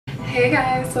Hey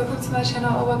guys, welcome to my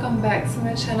channel or welcome back to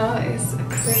my channel. It's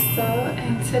Crystal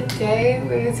and today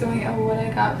we're doing a what I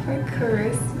got for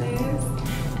Christmas,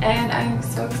 and I'm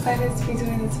so excited to be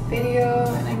doing this video,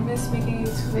 and I miss making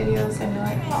YouTube videos. I know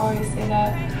I always say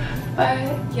that,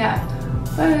 but yeah,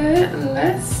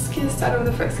 let's get started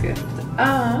with the first gift.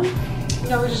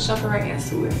 We're just jumping right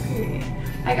into it, period.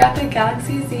 I got the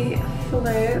Galaxy Z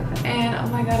Flip, and oh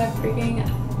my god, I freaking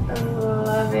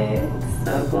love it. It's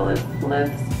so cool. It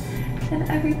flips and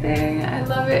everything. I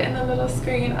love it in the little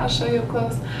screen. I'll show you up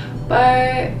close.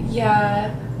 But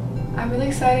yeah, I'm really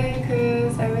excited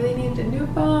because I really need a new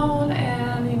phone,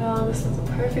 and you know, this was a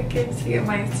perfect gift to get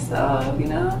myself, you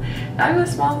know. Not even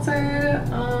sponsored.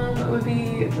 It would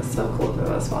be so cool if it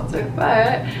was sponsored,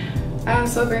 but I'm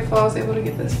so grateful I was able to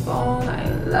get this phone. I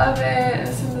love it.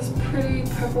 It's in this pretty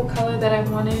purple color that I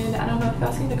wanted. I don't know if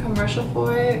y'all seen the commercial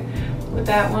for it with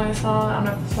that one song. I don't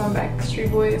know if it's from Backstreet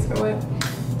Boys or what.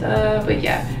 But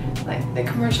yeah, like the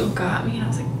commercial got me, and I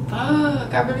was like,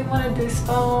 fuck, I really wanted this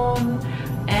phone,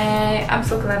 and I'm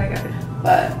so glad I got it.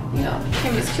 But you know, it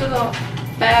came in this cute little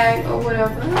bag or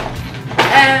whatever.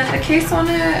 And the case on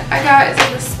it I got is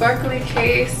like a sparkly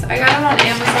case. I got it on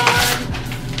Amazon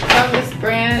from this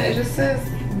brand. It just says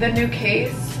the new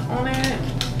case on it.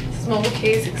 It says mobile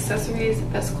case, accessories,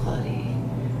 best quality.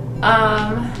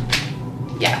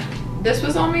 Yeah, this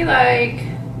was only like,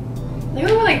 I think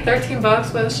it was like 13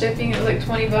 bucks with shipping. It was like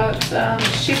 20 bucks.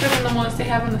 Cheaper than the ones they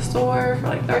have in the store for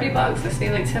like 30 bucks. They say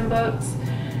like 10 bucks.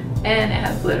 And it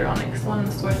has glitter on it because one in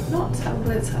the store does not have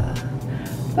glitter.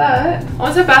 But I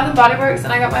went to Bath & Body Works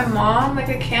and I got my mom like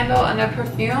a candle and a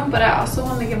perfume, but I also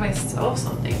wanted to get myself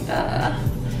something.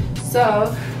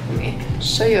 So let me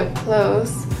show you up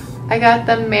close. I got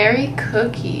the Merry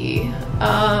Cookie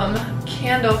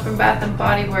candle from Bath &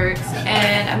 Body Works,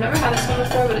 and I've never had this one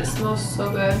before, but it smells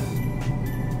so good.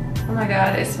 Oh my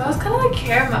god, it smells kind of like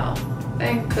caramel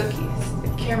and cookies,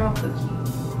 like caramel cookie.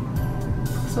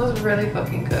 It smells really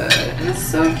fucking good, and it's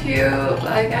so cute.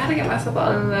 Like, I had to get myself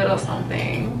a little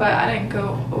something, but I didn't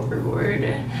go overboard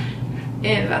in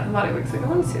Bath & Body Works like I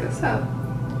wanted to. So,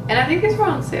 and I think these were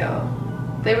on sale.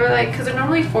 They were like, because they're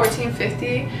normally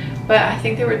 $14.50, but I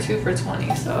think they were 2 for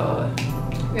 $20. So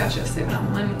we all just saving on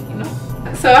money, you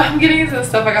know. So I'm getting into the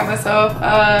stuff I got myself,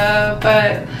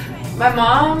 but my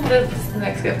mom, this is the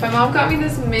next gift. My mom got me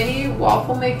this mini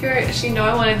waffle maker. She knew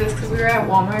I wanted this because we were at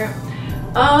Walmart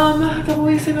a couple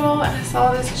weeks ago, and I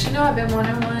saw this. She knew I've been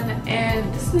wanting one,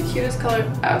 and this is the cutest color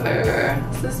ever.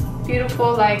 It's this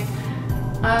beautiful like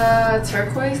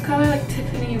turquoise color, like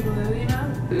Tiffany blue, you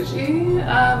know, bougie.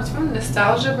 It's from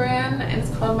Nostalgia brand, and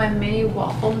it's called my mini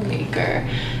waffle maker.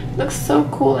 It looks so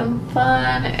cool and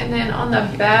fun. And then on the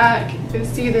back, you can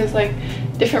see there's like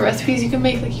different recipes you can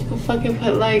make. Like, you can fucking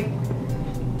put like,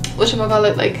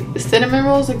 whatchamacallit, like cinnamon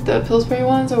rolls, like the Pillsbury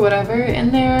ones or whatever,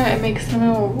 in there, and make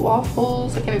cinnamon roll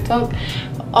waffles, like in a tub.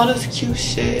 All this cute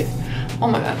shit. Oh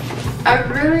my god, I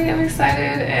really am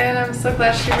excited, and I'm so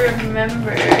glad she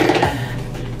remembered,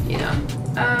 you know.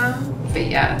 But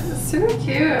yeah, it's super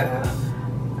cute.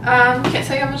 Can't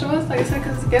tell you how much it was, like I said,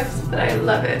 because it's gifts, but I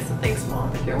love it. So thanks,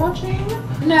 mom, if you're watching.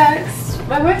 Next,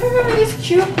 my boyfriend got me these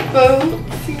cute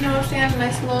boots. You know what I'm saying? A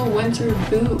nice little winter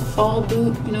boot, fall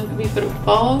boot. You know, it could be for the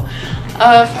fall.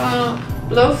 From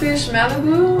Blowfish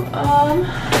Malibu. I'm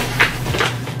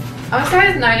a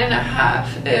size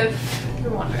 9.5, if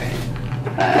you're wondering.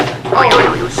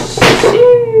 Oh,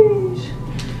 sheesh.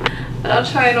 But I'll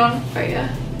try it on for you.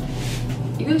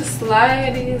 You can just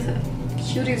slide these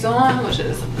cuties on, which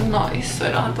is nice, so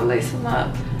I don't have to lace them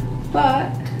up.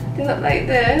 But they look like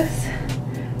this.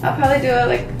 I'll probably do a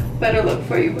like better look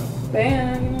for you, but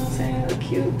bam, you know what I'm saying? Look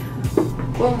cute.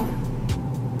 Boom.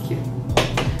 Cute.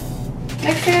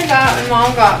 Next thing I got, my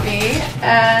mom got me,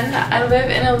 and I live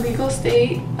in a legal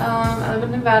state. I live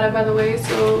in Nevada, by the way,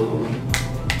 so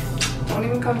don't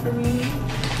even come for me.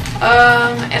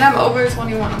 And I'm over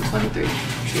 21, I'm 23,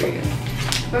 period.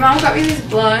 My mom got me these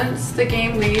blunts, the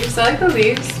game leaves. I like the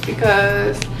leaves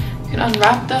because you can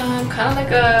unwrap them, kind of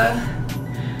like a,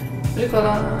 what do you call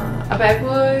them, a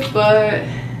backwood, but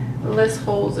less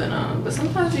holes in them. But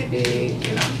sometimes you be,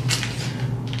 you know.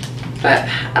 But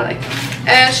I like them.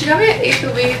 And she got me an 1/8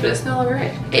 a week, but it's no longer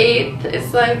an 1/8.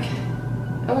 It's like,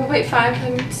 oh wait, 5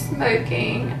 I'm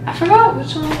smoking. I forgot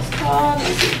which one it's called. Let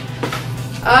me see.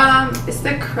 It's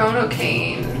the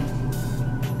Chronocaine.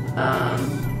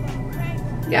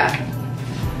 Yeah,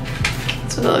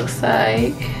 that's what it looks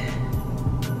like.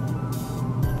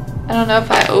 I don't know if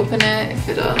I open it, if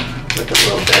it'll look a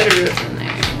little better in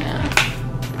there. Yeah.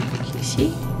 Can you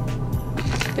see?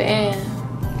 Bam.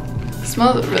 It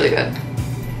smells really good.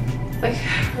 like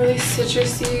really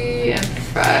citrusy and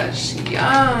fresh. Yum.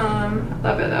 I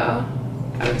love it though.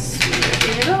 I would sweet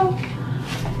it, you know.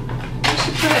 I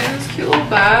should put it in this cute little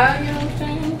bag, you know what I'm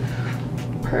saying?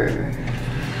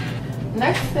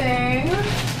 Next thing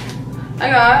I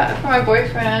got from my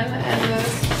boyfriend, and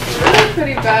this really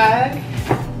pretty bag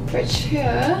right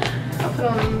here. I'll put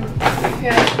on right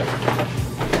here.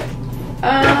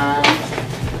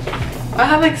 I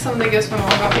have like some of the gifts my mom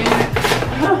got me.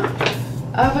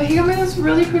 But he got me this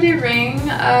really pretty ring.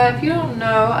 If you don't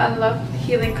know, I love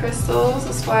healing crystals.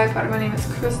 That's why part of my name is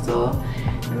Crystal.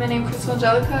 And my name is Crystal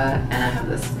Angelica, and I have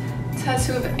this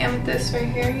tattoo of amethyst right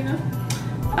here, you know.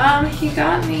 He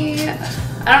got me, I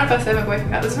don't know if I said my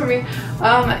boyfriend got this for me,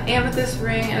 amethyst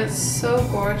ring, and it's so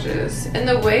gorgeous. And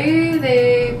the way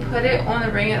they put it on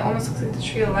the ring, it almost looks like the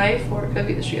Tree of Life, or it could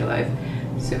be the Tree of Life.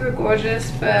 Super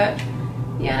gorgeous. But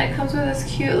yeah, and it comes with this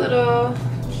cute little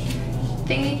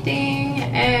thingy thing,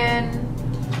 and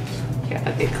yeah,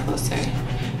 I'll get closer.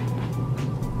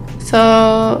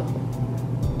 So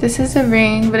this is a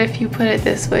ring, but if you put it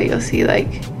this way, you'll see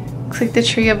like, looks like the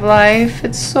Tree of Life.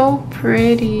 It's so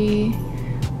pretty.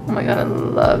 Oh my god, I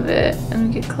love it. Let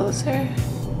me get closer.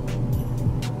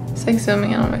 It's like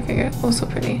zooming in on my finger. Oh, so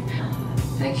pretty.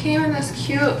 And it came in this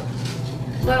cute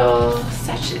little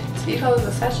sachet. Do you call it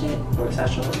a sachet or a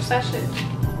satchel or sachet?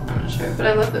 I'm not sure, but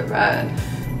I love the red.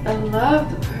 I love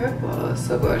the purple. It's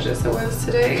so gorgeous. I wore this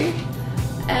today,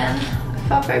 and I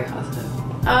felt very positive.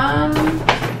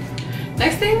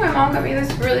 Next thing, my mom got me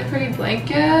this really pretty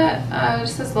blanket. It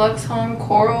just says Lux Home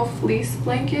Coral Fleece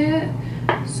Blanket.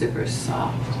 Super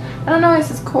soft. I don't know why it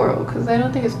says coral, because I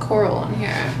don't think it's coral on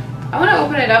here. I want to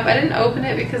open it up. I didn't open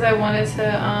it because I wanted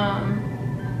to,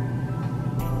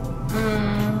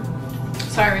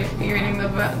 sorry, you're reading the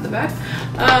back.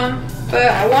 But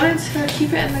I wanted to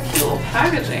keep it in the cute little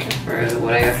packaging for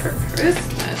what I got for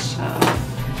Christmas.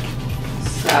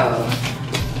 So,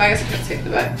 I guess I could take the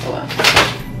back. Oh well.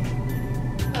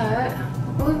 But,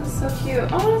 oh, this is so cute.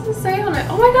 Oh, what does it say on it?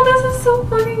 Oh my god, this is so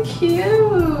fucking cute.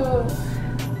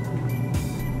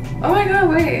 Oh my god,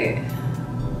 wait.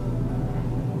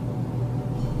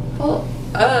 Pull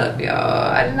up,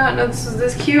 y'all. I did not know this was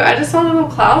this cute. I just saw the little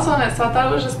clouds on it, so I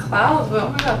thought it was just clouds, but oh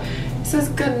my god. It says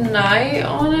good night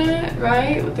on it,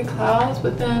 right? With the clouds,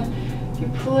 but then if you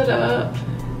pull it up,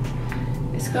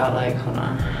 it's got like, hold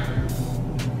on.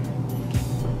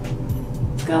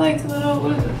 It's got like little,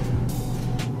 what is it?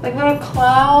 Like little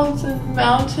clouds and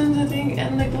mountains, I think,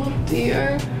 and like little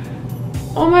deer.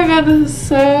 Oh my god, this is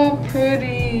so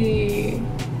pretty.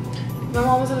 If my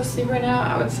mom was asleep right now,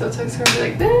 I would still text her and be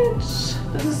like,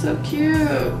 bitch, this is so cute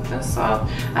and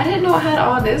soft. I didn't know it had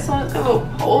all this on. It's got a little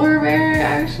polar bear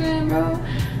action, bro.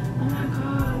 Oh my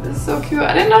god, this is so cute.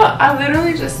 I didn't know. I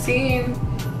literally just seen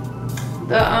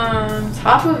the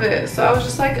top of it, so I was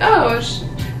just like, oh, it's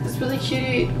really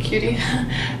cutie.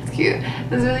 It's cute.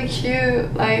 This really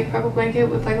cute like purple blanket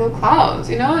with like little clouds,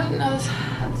 you know. I didn't know this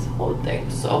whole thing.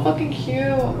 So fucking cute.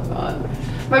 Oh my god.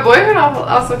 My boyfriend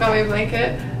also got me a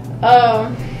blanket.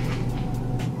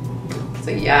 So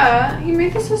yeah, he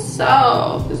made this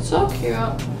himself. It's so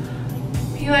cute.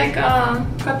 He like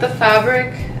got the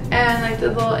fabric and like the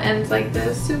little ends like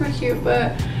this. Super cute.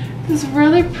 But this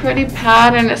really pretty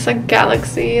pattern. It's like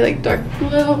galaxy, like dark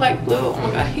blue, light blue. Oh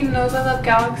my god, he knows I love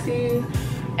galaxies.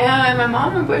 And my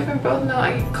mom and boyfriend both know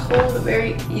I get cold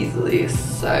very easily,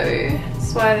 so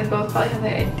that's why they both probably have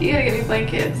the idea to get me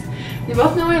blankets. They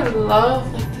both know I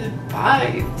love like the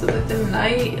vibes of like the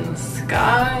night and the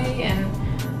sky, and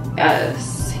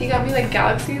yes, he got me like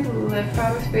galaxy lift for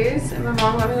outer space, and my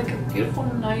mom got me like a beautiful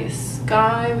night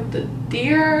sky with the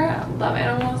deer. I love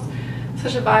animals.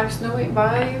 Such a vibe, Snow White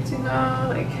vibes, you know,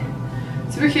 like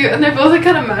super cute. And they both like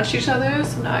kind of match each other,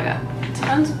 so now I got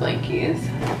tons of blankies.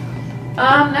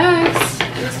 Next,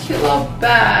 in this cute little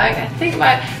bag, I think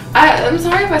I'm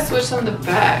sorry if I switched some of the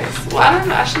bags. Well, I don't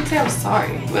know, I shouldn't say I'm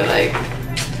sorry, but like,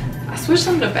 I switched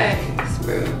some of the bags,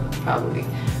 bro, probably.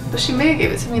 But she may have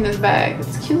gave it to me in this bag.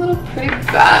 It's a cute little pretty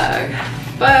bag.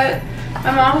 But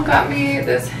my mom got me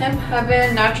this Hemp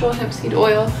Heaven Natural Hemp Seed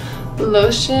Oil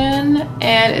lotion,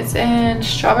 and it's in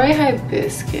strawberry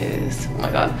hibiscus. Oh my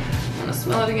god, I'm gonna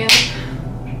smell it again.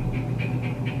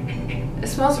 It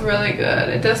smells really good.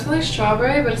 It does smell like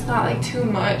strawberry, but it's not like too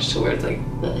much to where it's like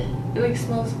bleh. It like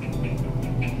smells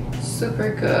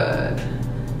super good.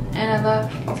 And I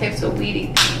love all types of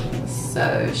weedy things,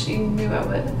 so she knew I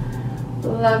would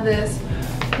love this.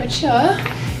 But yeah,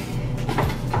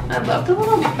 I love the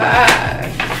little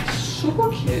bag.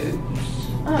 Super cute.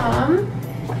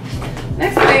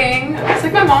 Next thing, it's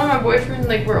like my mom and my boyfriend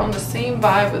like were on the same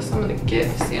vibe with some of the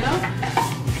gifts, you know.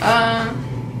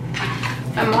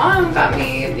 My mom got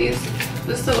me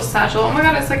this little satchel. Oh my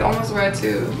god, it's like almost red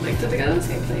too. Like, did they go to the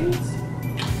same place?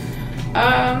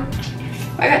 I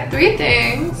got 3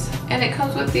 things, and it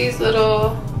comes with these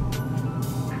little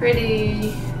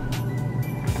pretty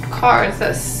cards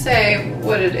that say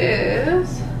what it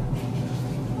is.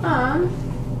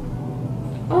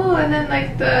 Oh, and then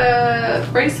like the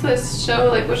bracelets show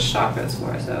like which chakra it's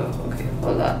for. So okay,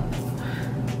 hold up.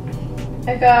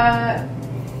 I got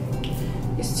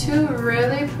these 2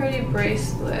 really pretty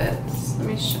bracelets. Let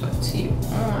me show it to you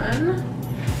on.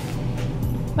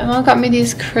 My mom got me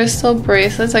these crystal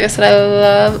bracelets. Like I said, I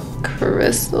love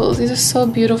crystals. These are so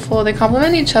beautiful. They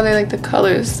complement each other, like the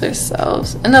colors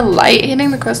themselves. And the light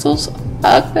hitting the crystals,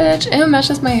 fuck bitch. And it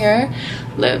matches my hair.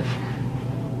 Live.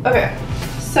 Okay.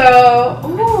 So,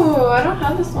 ooh, I don't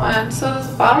have this one. So this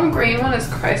bottom green one is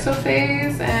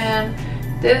Chrysophase, and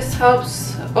this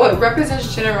helps, oh, it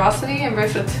represents generosity and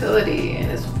versatility, and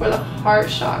it's for the heart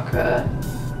chakra.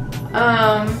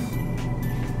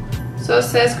 So it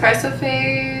says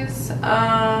Chrysophase,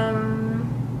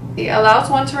 it allows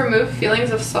one to remove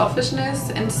feelings of selfishness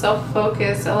and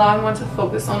self-focus, allowing one to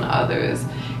focus on others.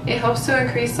 It helps to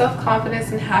increase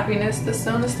self-confidence and happiness. The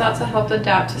stone is thought to help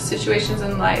adapt to situations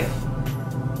in life.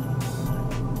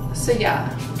 So yeah.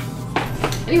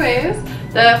 Anyways,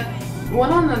 the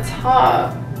one on the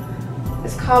top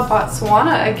is called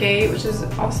Botswana Agate, which is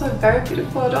also very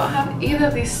beautiful. I don't have either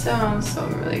of these stones, so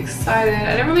I'm really excited.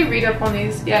 I didn't really read up on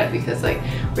these yet because like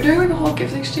we're doing like a whole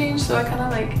gift exchange, so I kind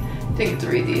of like didn't get to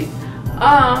read these.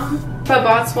 But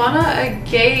Botswana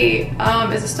Agate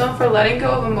is a stone for letting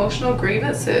go of emotional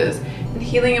grievances and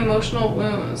healing emotional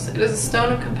wounds. It is a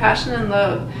stone of compassion and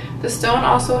love. The stone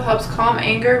also helps calm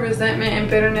anger, resentment, and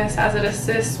bitterness as it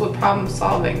assists with problem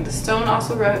solving. The stone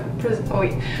also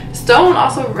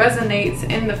resonates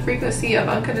in the frequency of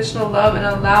unconditional love and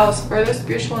allows further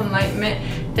spiritual enlightenment.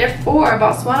 Therefore,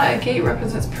 Botswana Agate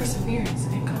represents perseverance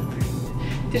and comfort.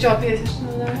 Did y'all pay attention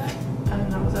to that? I don't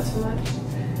know, was that too much?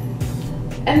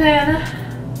 And then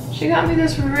she got me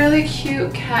this really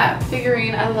cute cat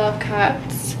figurine. I love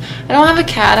cats. I don't have a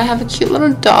cat, I have a cute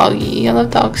little doggy. I love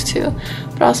dogs too,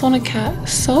 but I also want a cat.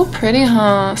 So pretty,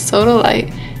 huh?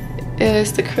 Sodalite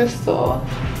is the crystal.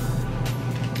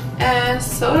 And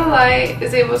Sodalite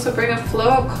is able to bring a flow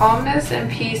of calmness and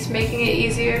peace, making it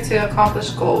easier to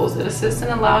accomplish goals. It assists in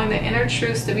allowing the inner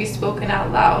truths to be spoken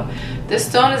out loud. This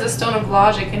stone is a stone of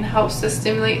logic and helps to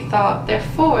stimulate thought.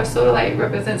 Therefore, Sodalite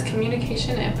represents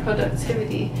communication and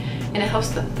productivity, and it helps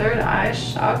the third eye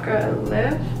chakra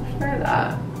live for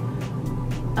that.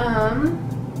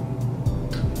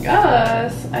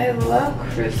 Yes, I love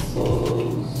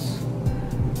crystals.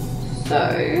 So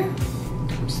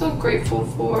I'm so grateful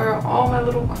for all my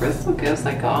little crystal gifts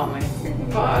I got. Oh my freaking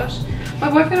gosh.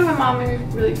 My boyfriend and my mom made me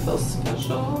really feel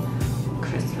special for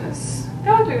Christmas.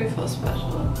 They all made me feel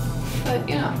special. But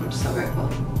you know, I'm so grateful.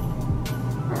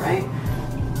 Alright.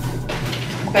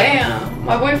 Bam!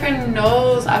 My boyfriend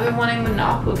knows I've been wanting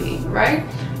Monopoly, right?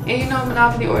 And you know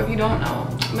Monopoly, or if you don't know,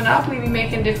 Monopoly be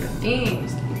making different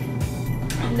themes.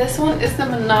 And this one is the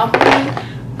Monopoly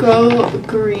Go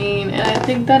Green, and I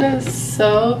think that is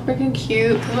so freaking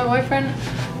cute because my boyfriend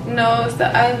knows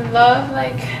that I love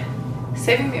like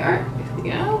saving the earth,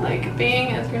 you know, like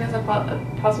being as green as I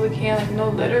possibly can, like no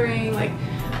littering, like,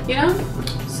 you know.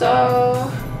 So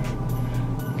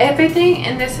everything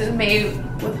in this is made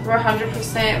with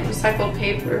 100% recycled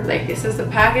paper. Like it says the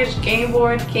package, game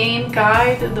board, game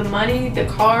guide, the money, the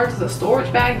cards, the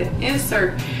storage bag, the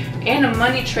insert, and a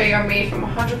money tray are made from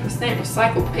 100%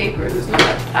 recycled paper. There's no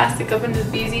like plastic up in this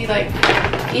BZ. Like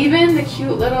even the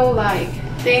cute little like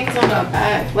things on the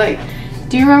back. Like,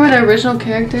 do you remember the original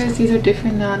characters? These are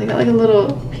different now. They got like a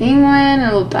little penguin,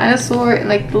 a little dinosaur, and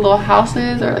like the little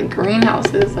houses are like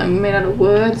greenhouses made out of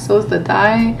wood. So is the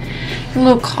die. And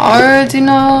little cards, you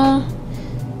know.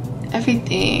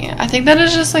 Everything. I think that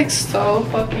is just like so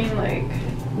fucking like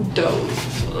dope.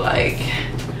 Like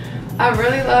I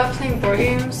really love playing board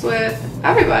games with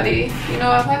everybody. You know,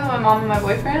 I play with my mom and my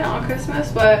boyfriend on Christmas,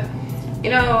 but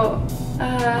you know,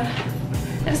 I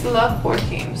just love board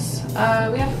games.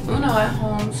 We have Uno at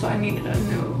home, so I needed a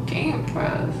new game for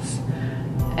us.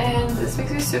 And this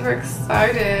makes me super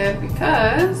excited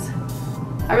because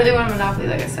I really want a Monopoly,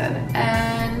 like I said.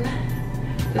 And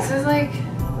this is like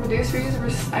reduce, reuse,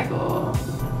 recycle.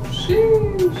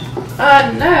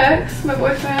 Sheesh. Next, my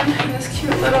boyfriend in this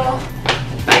cute little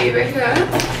baggie right here.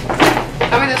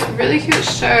 I mean, this really cute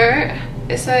shirt.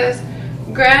 It says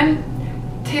Grand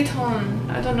Teton.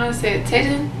 I don't know how to say it.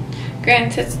 Teton?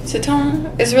 Grand Teton.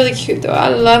 It's really cute though. I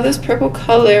love this purple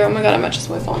color. Oh my god, I might just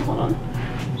my phone. Hold on.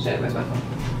 Show you my phone.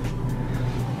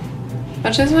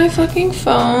 Matches my fucking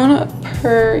phone,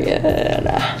 period.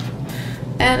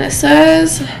 And it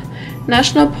says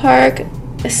National Park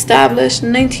established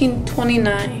 1929.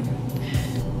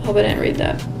 I hope I didn't read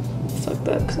that. Fuck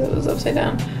that because it was upside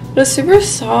down. But it's super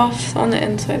soft on the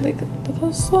inside. Like, look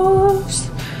how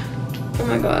soft. Oh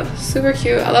my god, super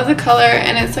cute. I love the color,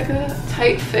 and it's like a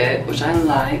tight fit, which I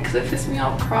like because it fits me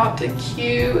all cropped and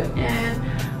cute. And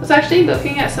I was actually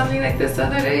looking at something like this the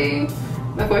other day.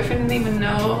 My boyfriend didn't even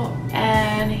know,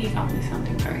 and he got me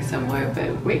something very similar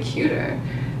but way cuter.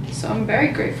 So I'm very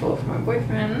grateful for my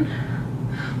boyfriend.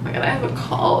 Oh my god, I have a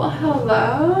call.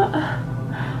 Hello.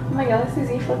 Oh my Galaxy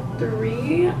Z Flip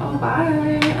 3. Oh,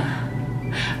 bye.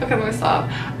 Okay, let me stop.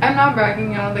 I'm not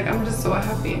bragging, y'all. Like, I'm just so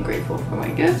happy and grateful for my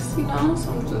gifts, you know?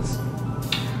 So I'm just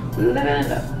living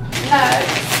it up.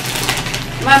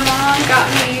 Next, my mom got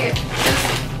me this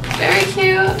very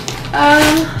cute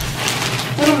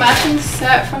little matching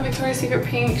set from Victoria's Secret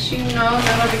Pink. She knows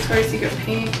I love Victoria's Secret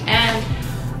Pink, and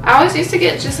I always used to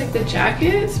get just like the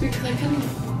jackets because I couldn't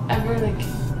ever like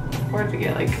afford to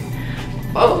get like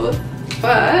both.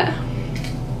 But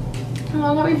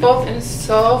oh, got me both, and it's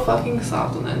so fucking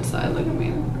soft on the inside. Look at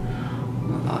me. Oh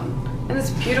my god. And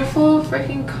this beautiful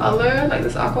freaking color, like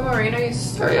this aquamarine. Are you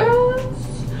serious?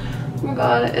 Oh my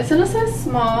god. It's in a size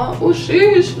small. Oh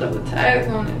sheesh. Love the tags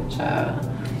on it, child.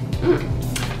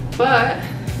 But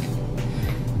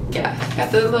yeah, got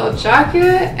the little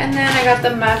jacket, and then I got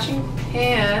the matching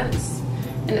pants,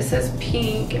 and it says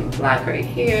pink and black right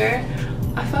here.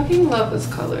 I fucking love this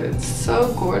color. It's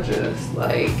so gorgeous.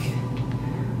 Like,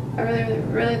 I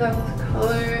really love this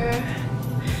color.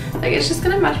 Like, it's just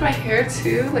gonna match my hair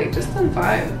too. Like, just the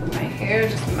vibe with my hair,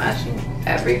 just matching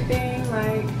everything.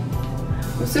 Like,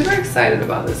 I'm super excited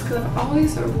about this because I've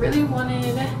always really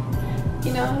wanted,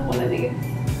 you know, one of these.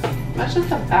 Matches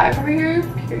the bag over here,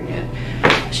 period.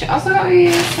 She also got me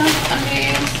some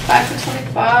undies, 5 for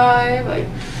 $25. Like,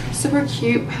 super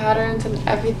cute patterns and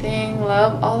everything.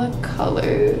 Love all the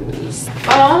colors.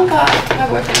 My mom got my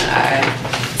boyfriend and I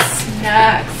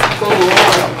snacks galore.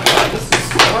 Oh my god, this is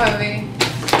so heavy.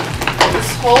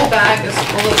 This whole bag is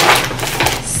full of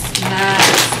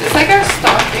snacks. It's like our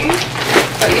stocking,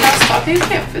 but you know, stockings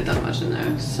can't fit that much in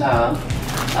there. So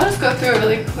I'll just go through it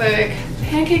really quick.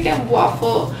 Pancake and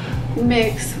waffle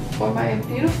mix for my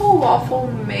beautiful waffle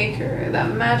maker that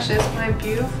matches my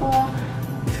beautiful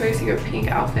Victoria's Secret Pink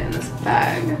outfit in this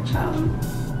bag, child.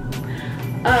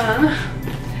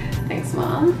 Thanks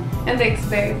mom, and thanks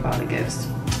babe for all the gifts.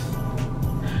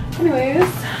 Anyways,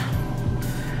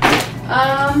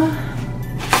 I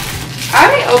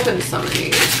already opened some of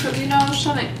these because, you know, I was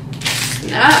trying to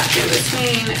snap in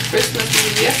between Christmas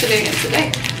Eve yesterday and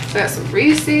today. So I got some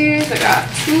Reese's. I got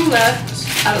 2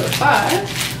 left out of the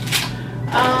 5.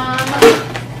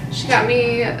 She got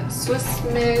me Swiss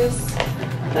Miss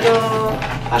little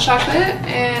hot chocolate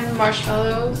and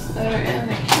marshmallows that are in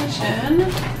the kitchen.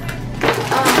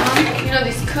 You know,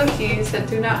 these cookies that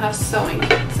do not have sewing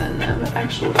kits in them, but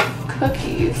actual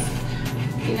cookies.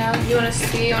 You know, you want to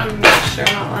see, you want to make sure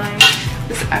I'm not lying.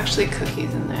 There's actually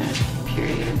cookies in there,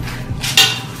 period.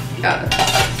 Got it.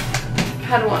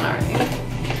 Had one already.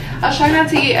 I was trying not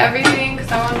to eat everything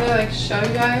because I wanted to like show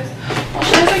you guys. Well,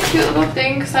 she has a cute little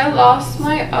thing because I lost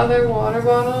my other water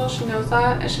bottle. She knows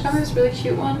that, and she got me this really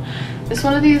cute one. It's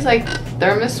one of these like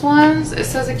thermos ones. It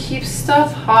says it keeps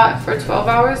stuff hot for 12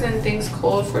 hours and things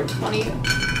cold for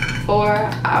 24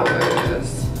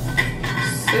 hours.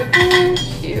 Super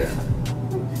cute.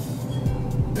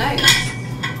 Nice.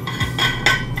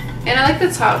 And I like the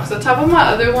top because the top of my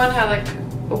other one had like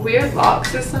a weird lock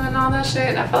system and all that shit,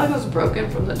 and I felt like it was broken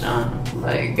from the jump.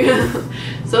 Like,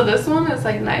 so this one is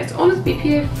like nice. Oh, it's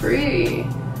BPA free.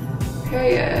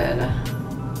 Period.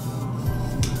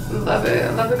 Love it.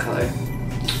 I love the color.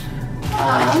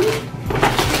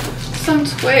 Some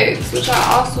twigs, which I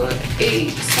also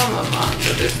ate some of them,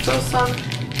 but there's still some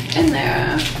in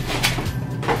there.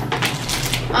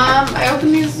 I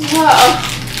opened these as well.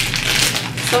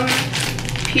 Some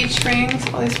peach rings.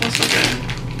 Oh, they smell so good.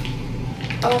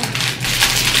 Oh,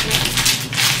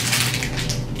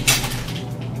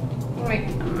 I'm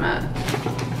making them mad.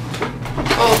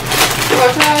 Oh,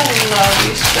 what I love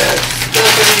these chips. The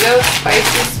Doritos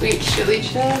spicy sweet chili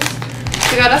chips.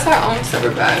 We got us our own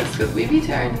silver bags because we be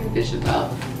tearing these dishes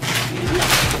up.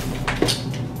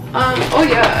 Oh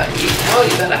yeah, you know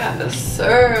you gotta have the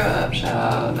syrup,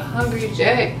 child. Hungry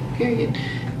Jack, period.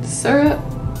 The syrup,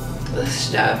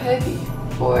 this job heavy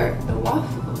for the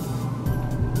waffle.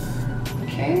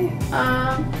 Okay,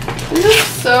 this is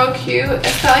so cute.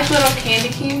 It's got like little candy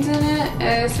canes in it,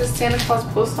 and it says Santa Claus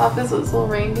Post Office with this little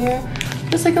reindeer.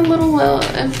 Just like a little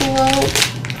envelope.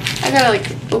 I gotta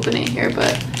like open it here,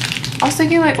 but I was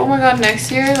thinking like, oh my god,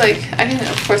 next year, like I can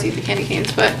of course eat the candy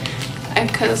canes, but I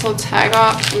cut this little tag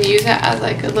off and use it as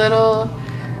like a little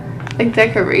like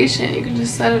decoration. You can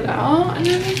just set it out and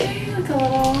everything, like a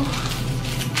little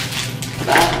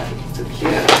bag. So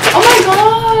cute. Oh my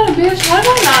god, bitch, how did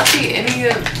I not see any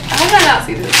of how did I not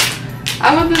see this?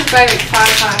 I went this bag like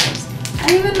 5 times. I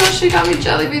didn't even know she got me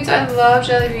jelly beans. I love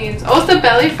jelly beans. Oh, it's the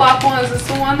belly flop one. Is this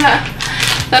the one that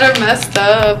are messed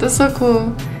up? That's so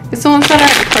cool. It's the ones that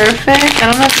aren't perfect. I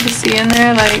don't know if you can see in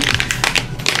there like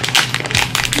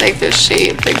the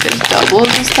shape, like there's doubles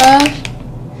and stuff.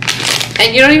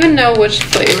 And you don't even know which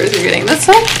flavors you're getting. That's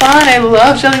so fun. I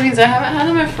love jelly beans. I haven't had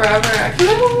them in forever. I feel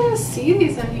like I don't even see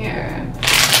these in here.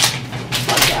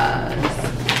 Love that.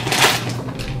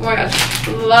 Oh my gosh.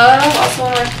 Love. Also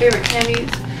one of my favorite candies.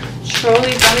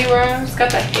 Trolley gummy worms.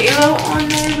 Got the halo on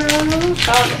there, bro.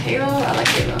 Shout out the halo. I like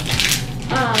halo.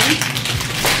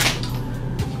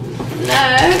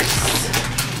 Next,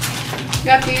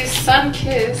 got these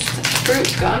Sunkissed fruit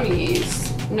gummies.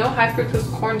 No high fructose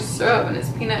corn syrup, and it's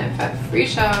peanut and fat free,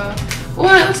 child. Oh,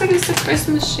 it looks like it's a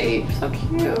Christmas shape. So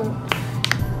cute.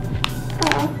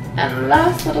 Oh, and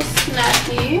last little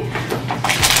snacky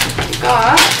we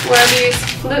got were these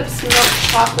Flips milk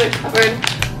chocolate covered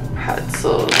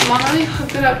pretzels. Mom really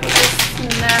hooked it up with a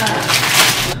snack.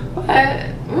 But,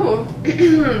 ooh.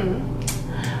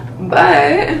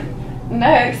 But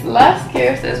next, last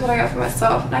gift is what I got for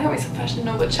myself. And I got me some Fashion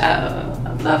Nova, child.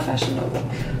 I love Fashion Nova.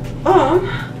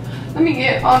 Let me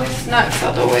get all these snacks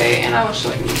out the way and I will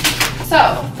show you.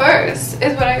 So first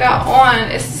is what I got on.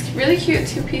 It's this really cute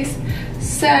 2-piece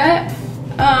set.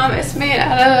 It's made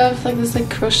out of like this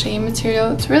like crochet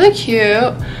material. It's really cute.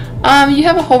 You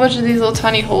have a whole bunch of these little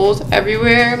tiny holes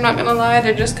everywhere. I'm not gonna lie,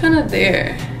 they're just kind of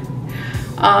there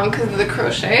because of the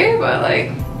crochet, but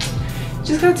like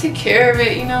just gotta take care of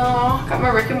it, you know. Got my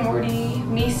Rick and Morty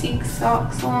Me-Seek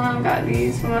socks on. Got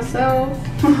these for myself.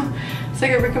 It's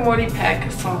like a Rick and Morty pack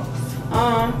of socks.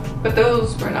 But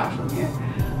those were not from here.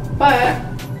 But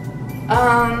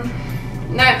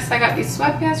next I got these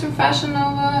sweatpants from Fashion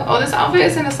Nova. Oh, this outfit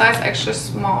is in a size extra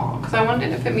small because I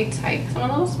wanted it to fit me tight because I'm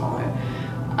a little smaller.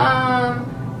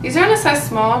 These are in a size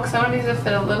small because I want these to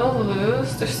fit a little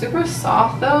loose. They're super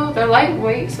soft though. They're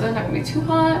lightweight, so they're not gonna be too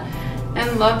hot.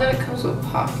 And love that it comes with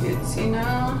pockets, you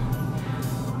know.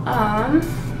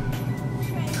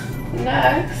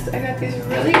 Next I got these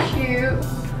really cute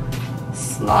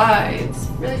slides,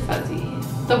 really fuzzy.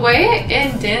 The way it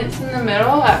indents in the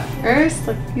middle at first,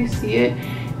 like if you see it,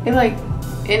 it like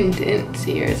indents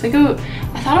here. It's like I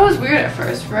thought it was weird at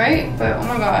first, right? But oh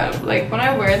my god, like when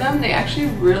I wear them, they actually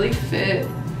really fit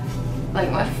like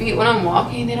my feet when I'm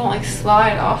walking. They don't like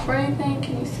slide off or anything.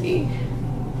 Can you see?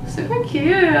 Super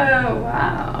cute.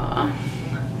 Wow.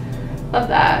 Love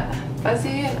that.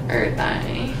 Fuzzy and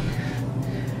earthy.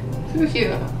 Super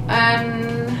cute.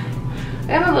 And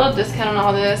I have a little discount on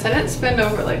all this. I didn't spend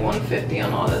over like $150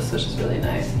 on all this, which is really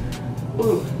nice.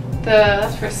 Ooh,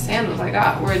 that's for sandals I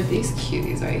got were these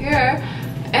cuties right here.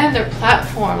 And they're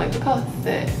platform, like look how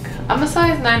thick. I'm a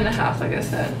size 9.5, like I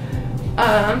said.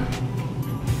 I'm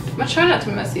gonna try not to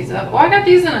mess these up. Oh, I got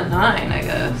these in a 9, I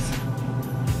guess.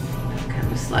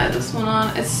 Kind of slide this one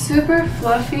on. It's super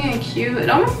fluffy and cute. It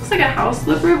almost looks like a house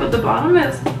slipper, but the bottom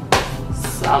is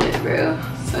solid, bro.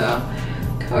 So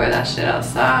wear that shit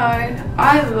outside.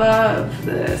 I love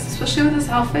this, especially with this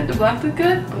outfit. The black look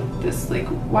good, but this like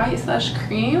white /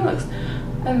 cream looks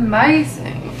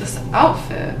amazing with this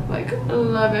outfit. Like, I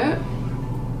love it.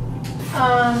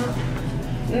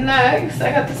 Next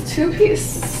I got this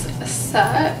 2-piece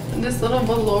set, this little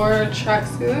velour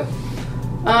tracksuit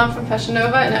from Fashion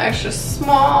Nova in an extra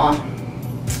small.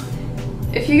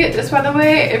 If you get this, by the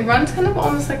way, it runs kind of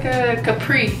almost like a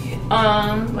capri.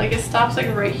 Like it stops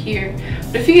like right here.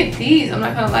 But if you get these, I'm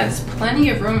not gonna lie, there's plenty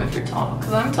of room if you're tall.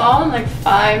 Cause I'm tall and like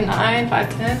 5'9",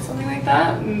 5'10", something like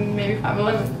that. Maybe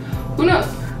 5'11", who knows?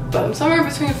 But I'm somewhere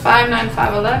between 5'9",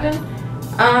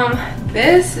 5'11".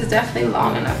 This is definitely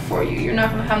long enough for you. You're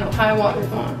not gonna have no high waters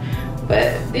on.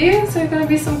 But these are gonna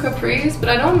be some capris, but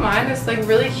I don't mind. It's like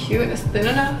really cute and it's thin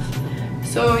enough.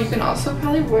 So you can also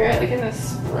probably wear it like in the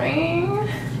spring.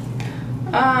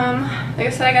 Like I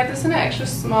said, I got this in an extra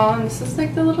small, and this is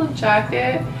like the little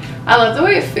jacket. I love the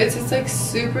way it fits. It's like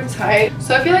super tight.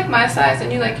 So if you like my size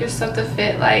and you like your stuff to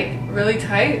fit like really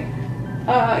tight,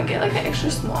 get like an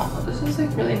extra small. This is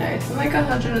like really nice. I'm like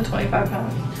 125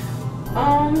 pounds.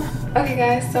 Okay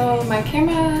guys, so my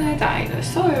camera died,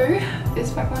 so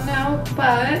it's back on now,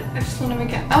 but I just want to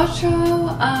make an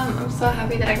outro. I'm so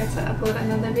happy that I got to upload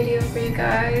another video for you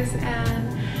guys,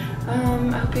 and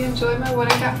I hope you enjoyed my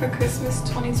what I got for Christmas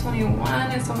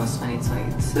 2021. It's almost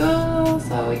 2022,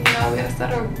 so you know we gotta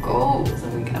set our goals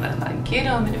and we gotta like get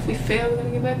them, and if we fail we're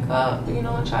gonna get back up, you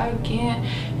know, and try again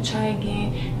and try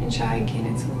again and try again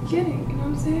until we get it, you know what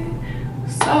I'm saying?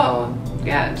 So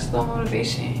yeah, just a little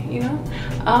motivation, you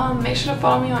know. Make sure to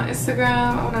follow me on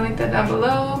Instagram. I'm gonna link that down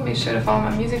below. Make sure to follow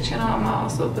my music channel. I'm gonna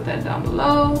also put that down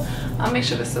below. Make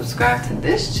sure to subscribe to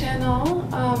this channel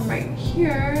right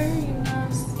here, you know what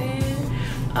I'm saying.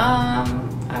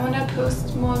 I want to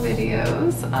post more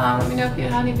videos. Let me know if you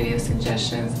have any video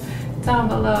suggestions down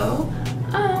below.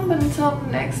 But until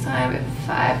next time,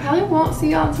 I probably won't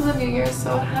see y'all until the new year,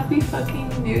 so happy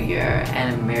fucking new year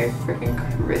and Merry freaking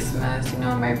Christmas, you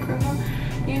know, Merry Primo,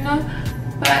 you know.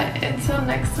 But until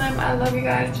next time, I love you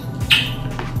guys.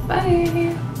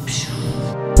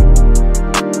 Bye.